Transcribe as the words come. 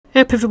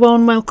Hey up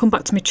everyone, welcome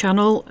back to my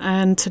channel,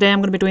 and today I'm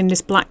going to be doing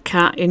this black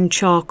cat in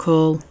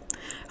charcoal.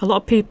 A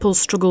lot of people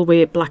struggle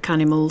with black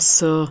animals,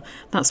 so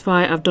that's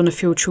why I've done a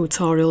few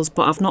tutorials,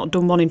 but I've not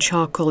done one in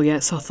charcoal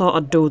yet, so I thought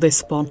I'd do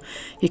this one.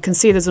 You can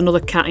see there's another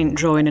cat in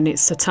drawing and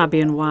it's a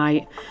tabby and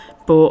white,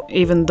 but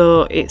even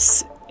though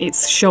it's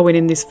showing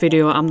in this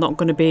video, I'm not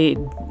going to be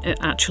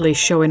actually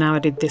showing how I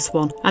did this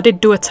one. I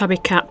did do a tabby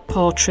cat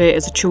portrait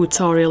as a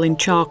tutorial in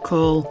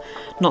charcoal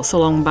not so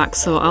long back,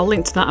 so I'll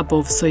link to that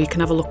above so you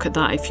can have a look at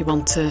that if you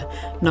want to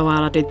know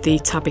how I did the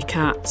tabby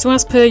cat. So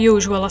as per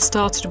usual, I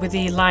started with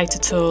the lighter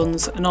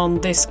tones, and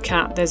on this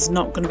cat there's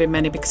not going to be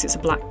many because it's a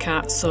black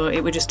cat, so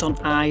it was just on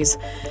eyes,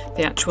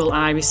 the actual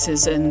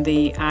irises and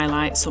the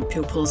highlights on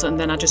pupils, and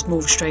then I just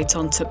moved straight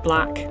on to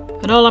black.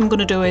 And all I'm going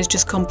to do is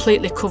just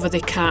completely cover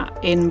the cat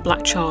in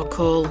black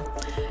charcoal,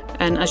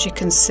 and as you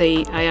can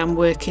see I am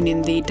working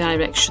in the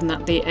direction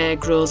that the air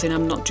grows in.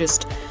 I'm not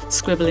just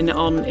scribbling it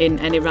on in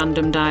any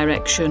random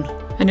direction.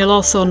 And you'll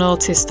also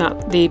notice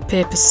that the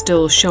paper's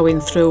still showing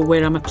through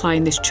where I'm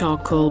applying this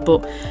charcoal,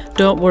 but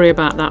don't worry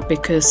about that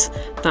because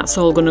that's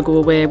all going to go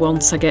away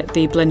once I get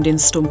the blending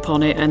stump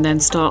on it and then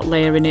start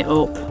layering it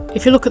up.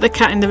 If you look at the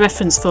cat in the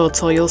reference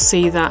photo, you'll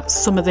see that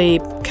some of the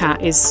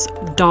cat is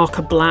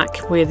darker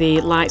black where the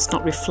light's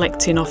not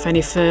reflecting off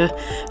any fur,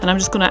 and I'm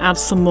just going to add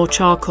some more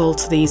charcoal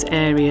to these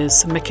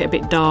areas and make it a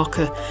bit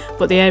darker.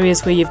 But the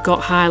areas where you've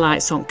got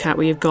highlights on cat,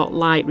 where you've got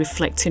light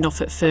reflecting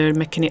off at fur and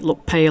making it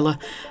look paler,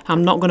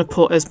 I'm not going to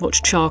put as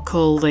much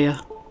charcoal there.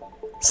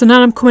 So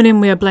now I'm coming in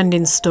with a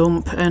blending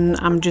stump, and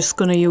I'm just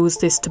going to use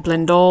this to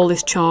blend all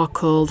this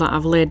charcoal that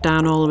I've laid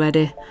down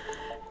already.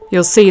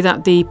 You'll see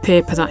that the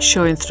paper that's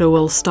showing through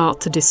will start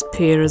to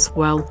disappear as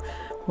well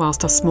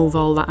whilst I smooth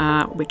all that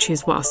out, which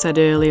is what I said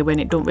earlier, when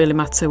it don't really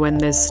matter when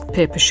there's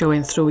paper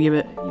showing through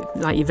your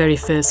very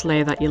first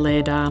layer that you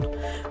lay down,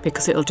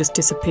 because it'll just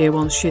disappear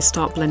once you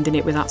start blending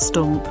it with that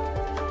stump.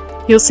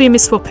 You'll see me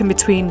swapping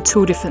between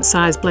two different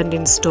size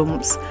blending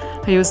stumps.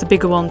 I use the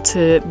bigger one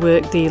to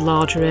work the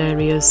larger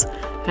areas,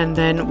 and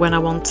then when I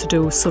want to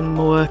do some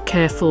more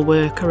careful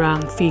work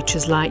around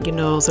features like your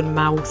nose and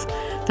mouth,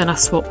 then I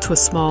swap to a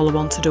smaller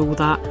one to do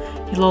that.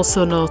 You'll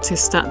also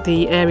notice that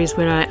the areas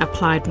where I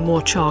applied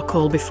more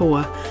charcoal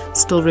before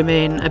still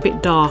remain a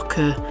bit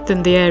darker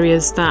than the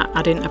areas that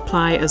I didn't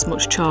apply as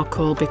much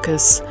charcoal,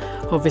 because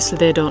obviously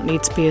they don't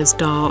need to be as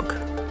dark.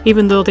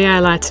 Even though the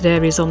highlighted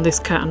areas on this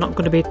cat are not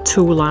going to be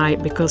too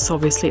light because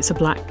obviously it's a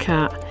black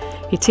cat,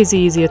 it is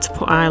easier to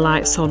put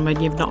highlights on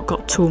when you've not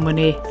got too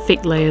many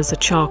thick layers of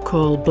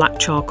charcoal, black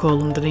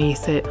charcoal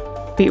underneath it.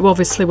 But you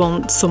obviously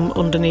want some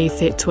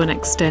underneath it to an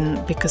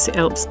extent because it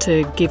helps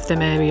to give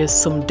them areas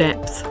some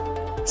depth.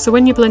 So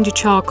when you blend your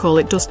charcoal,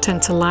 it does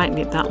tend to lighten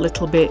it that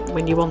little bit.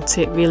 When you want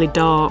it really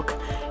dark,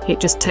 it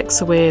just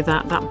takes away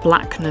that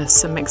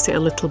blackness and makes it a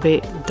little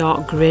bit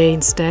dark grey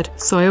instead.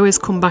 So I always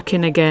come back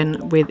in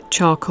again with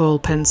charcoal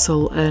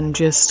pencil and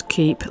just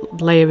keep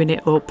layering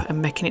it up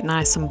and making it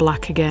nice and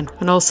black again,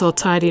 and also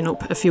tidying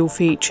up a few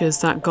features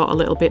that got a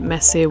little bit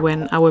messy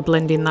when I were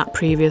blending that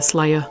previous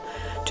layer,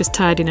 just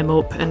tidying them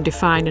up and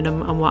defining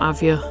them and what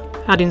have you,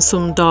 adding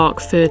some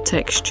dark fur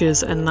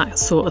textures and that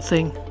sort of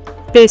thing.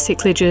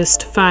 Basically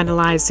just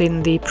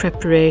finalising the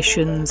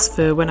preparations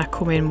for when I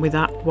come in with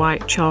that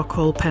white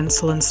charcoal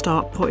pencil and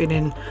start putting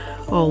in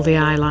all the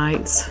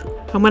highlights.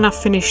 And when I've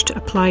finished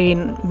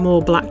applying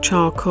more black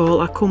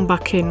charcoal, I come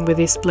back in with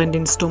this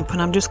blending stump,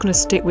 and I'm just going to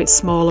stick with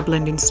smaller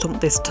blending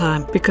stump this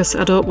time because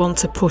I don't want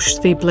to push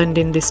the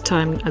blending this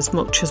time as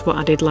much as what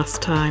I did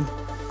last time.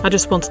 I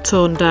just want to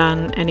tone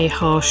down any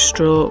harsh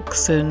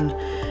strokes and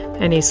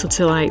any sort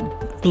of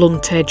like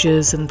blunt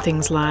edges and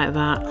things like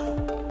that.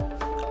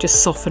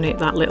 Just soften it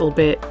that little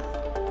bit.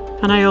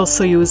 And I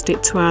also used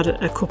it to add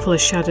a couple of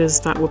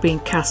shadows that were being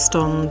cast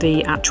on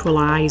the actual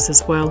eyes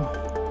as well.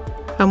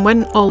 And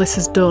when all this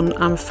is done,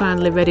 I'm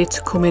finally ready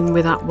to come in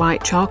with that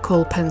white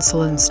charcoal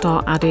pencil and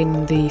start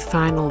adding the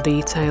final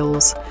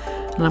details.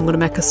 And I'm going to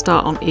make a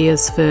start on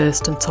ears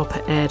first and top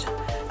of head,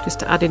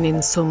 just adding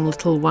in some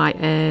little white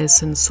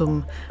hairs and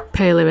some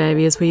paler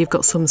areas where you've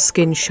got some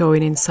skin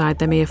showing inside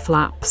them ear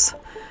flaps,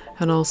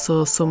 and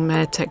also some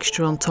hair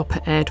texture on top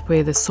of head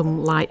where there's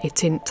some lighter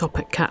tint top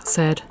at cat's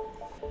head.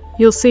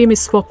 You'll see me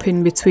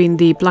swapping between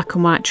the black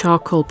and white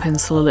charcoal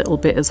pencil a little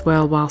bit as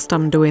well whilst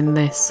I'm doing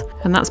this,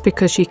 and that's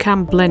because you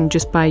can blend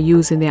just by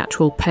using the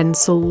actual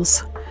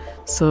pencils.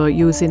 So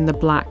using the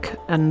black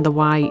and the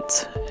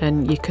white,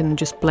 and you can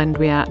just blend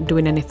without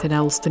doing anything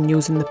else than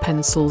using the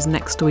pencils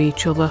next to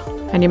each other.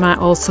 And you might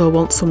also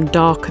want some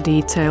darker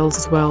details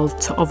as well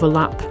to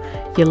overlap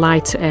your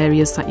lighter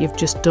areas that you've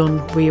just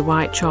done with your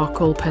white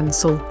charcoal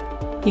pencil.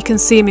 You can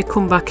see me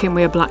come back in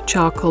with a black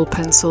charcoal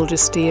pencil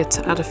just here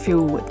to add a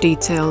few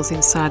details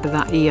inside of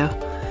that ear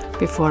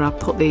before I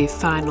put the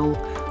final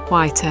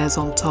white hairs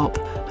on top,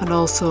 and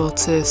also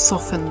to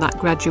soften that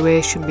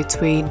graduation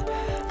between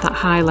that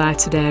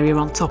highlighted area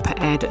on top of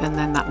head and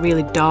then that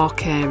really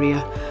dark area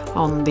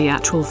on the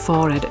actual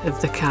forehead of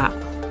the cat.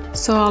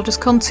 So I'll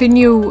just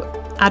continue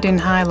adding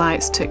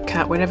highlights to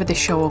cat wherever they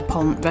show up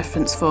on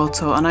reference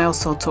photo, and I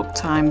also took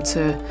time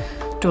to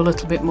do a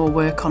little bit more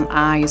work on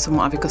eyes and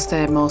whatever, because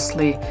they're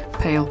mostly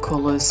pale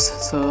colours,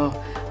 so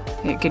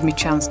it gave me a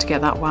chance to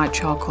get that white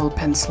charcoal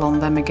pencil on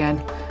them again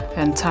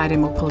and tidy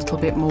them up a little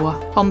bit more.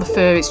 On the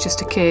fur, it's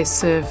just a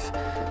case of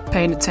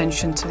paying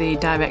attention to the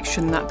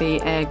direction that the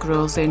hair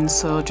grows in,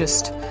 so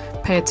just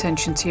pay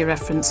attention to your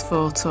reference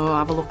photo,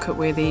 have a look at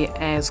where the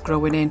hair's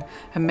growing in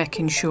and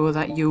making sure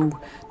that you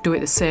do it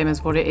the same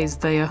as what it is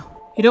there.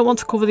 You don't want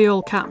to cover the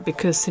whole cat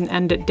because in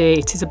end of the day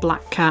it is a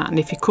black cat, and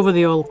if you cover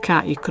the whole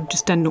cat you could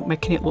just end up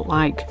making it look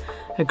like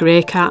a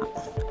grey cat.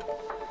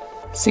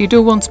 So you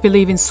do want to be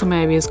leaving some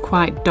areas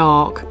quite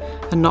dark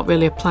and not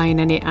really applying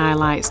any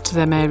highlights to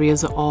them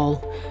areas at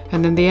all.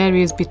 And then the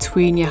areas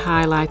between your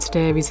highlighted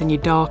areas and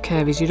your dark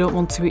areas, you don't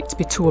want it to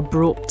be too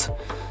abrupt.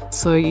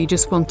 So you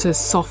just want to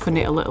soften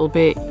it a little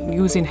bit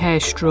using hair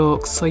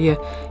strokes, so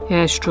your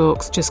hair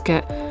strokes just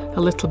get a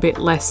little bit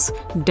less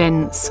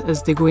dense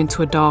as they go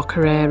into a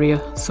darker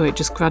area, so it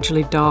just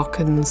gradually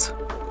darkens.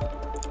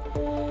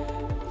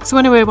 So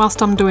anyway,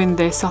 whilst I'm doing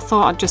this, I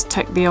thought I'd just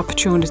take the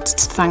opportunity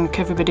to thank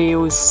everybody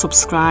who's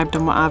subscribed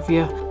and what have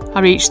you. I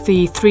reached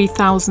the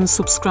 3,000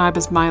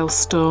 subscribers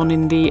milestone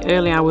in the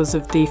early hours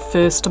of the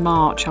 1st of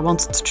March. I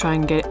wanted to try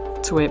and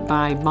get to it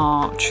by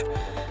March,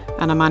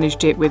 and I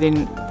managed it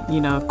within,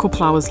 a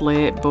couple hours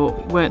late, but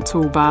it weren't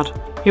too bad.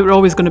 It was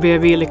always going to be a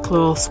really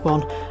close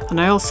one.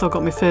 And I also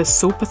got my first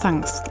super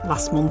thanks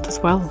last month as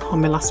well on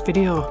my last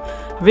video.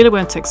 I really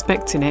weren't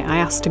expecting it. I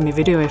asked in my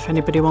video if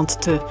anybody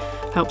wanted to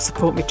help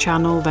support my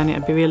channel, then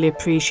it'd be really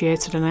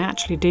appreciated, and I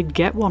actually did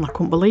get one. I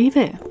couldn't believe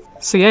it.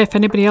 So yeah, if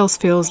anybody else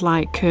feels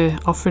like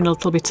offering a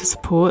little bit of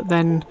support,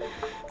 then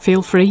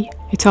feel free.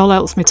 It all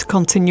helps me to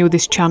continue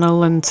this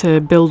channel and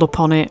to build up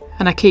on it.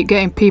 And I keep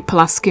getting people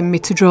asking me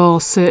to draw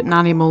certain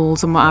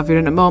animals and what have you,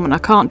 and at the moment I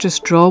can't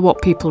just draw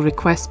what people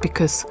request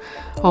because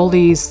all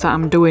these that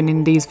I'm doing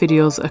in these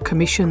videos are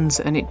commissions,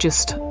 and it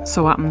just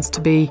so happens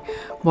to be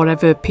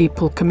whatever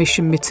people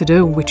commission me to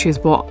do, which is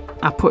what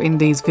I put in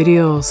these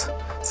videos.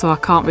 So I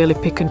can't really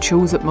pick and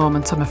choose at the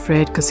moment, I'm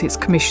afraid, because it's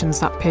commissions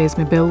that pays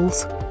me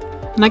bills.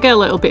 And I get a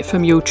little bit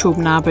from YouTube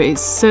now, but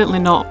it's certainly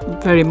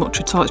not very much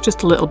at all. It's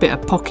just a little bit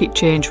of pocket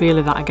change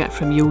really that I get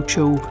from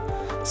YouTube.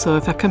 So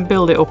if I can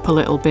build it up a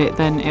little bit,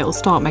 then it'll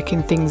start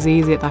making things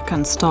easier. I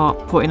can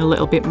start putting a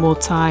little bit more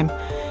time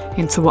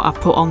into what I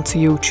put onto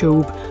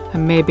YouTube,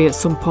 and maybe at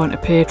some point a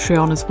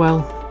Patreon as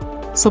well.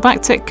 So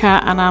back to the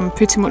cat, and I'm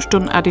pretty much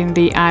done adding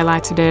the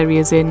highlighted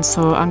areas in,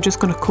 so I'm just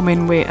going to come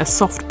in with a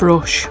soft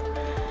brush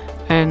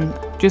and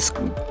just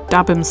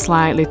dab them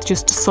slightly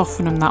just to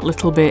soften them that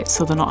little bit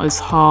so they're not as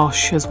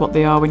harsh as what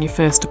they are when you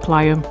first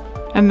apply them.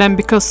 And then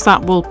because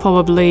that will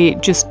probably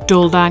just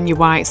dull down your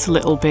whites a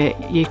little bit,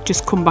 you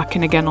just come back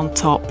in again on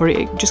top, but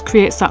it just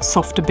creates that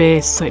softer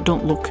base so it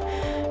don't look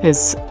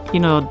as,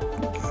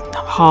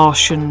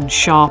 harsh and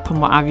sharp and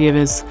what have you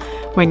as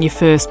when you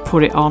first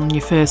put it on,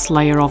 your first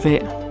layer of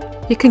it.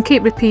 You can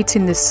keep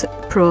repeating this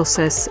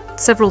process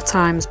several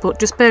times, but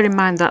just bear in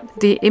mind that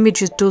the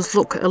images does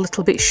look a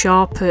little bit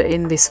sharper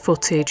in this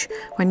footage.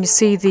 When you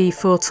see the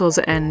photos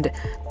at end,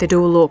 they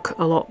do look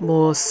a lot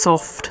more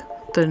soft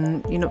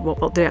than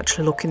what they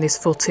actually look in this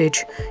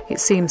footage. It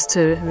seems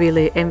to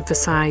really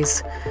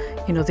emphasize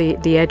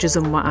the edges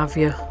and what have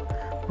you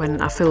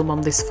when I film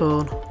on this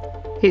phone.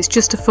 It's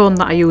just a phone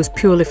that I use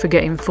purely for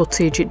getting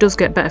footage. It does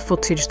get better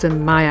footage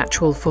than my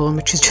actual phone,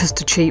 which is just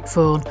a cheap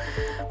phone.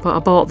 But I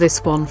bought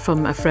this one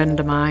from a friend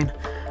of mine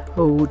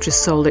who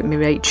just sold it me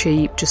right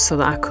cheap, just so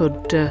that I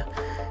could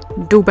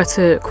do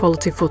better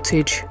quality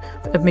footage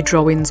of my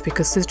drawings,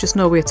 because there's just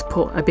no way to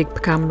put a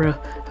big camera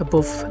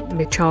above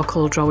my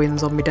charcoal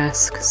drawings on my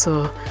desk,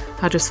 so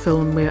I just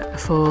film with a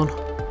phone.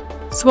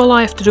 So all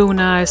I have to do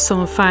now is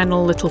some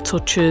final little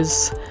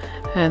touches,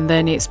 and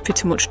then it's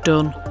pretty much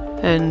done.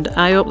 And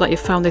I hope that you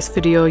found this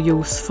video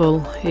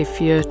useful if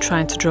you're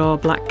trying to draw a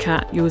black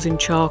cat using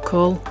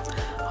charcoal,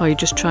 or you're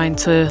just trying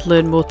to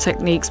learn more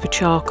techniques with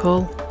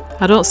charcoal.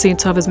 I don't seem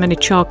to have as many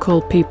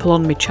charcoal people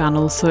on my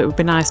channel, so it would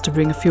be nice to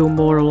bring a few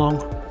more along.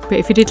 But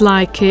if you did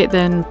like it,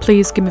 then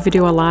please give my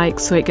video a like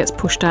so it gets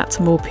pushed out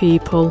to more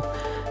people.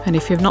 And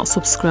if you've not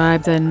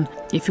subscribed, then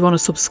if you want to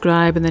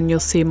subscribe, and then you'll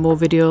see more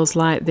videos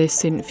like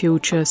this in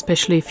future,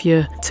 especially if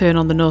you turn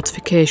on the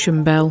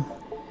notification bell.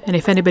 And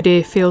if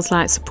anybody feels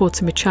like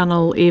supporting my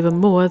channel even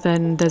more,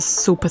 then there's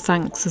super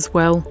thanks as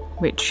well,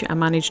 which I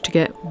managed to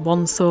get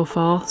one so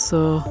far,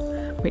 so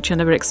which I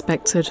never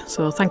expected.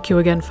 So thank you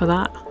again for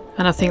that.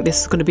 And I think this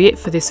is going to be it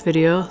for this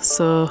video,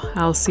 so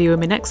I'll see you in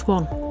my next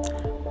one.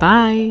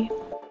 Bye!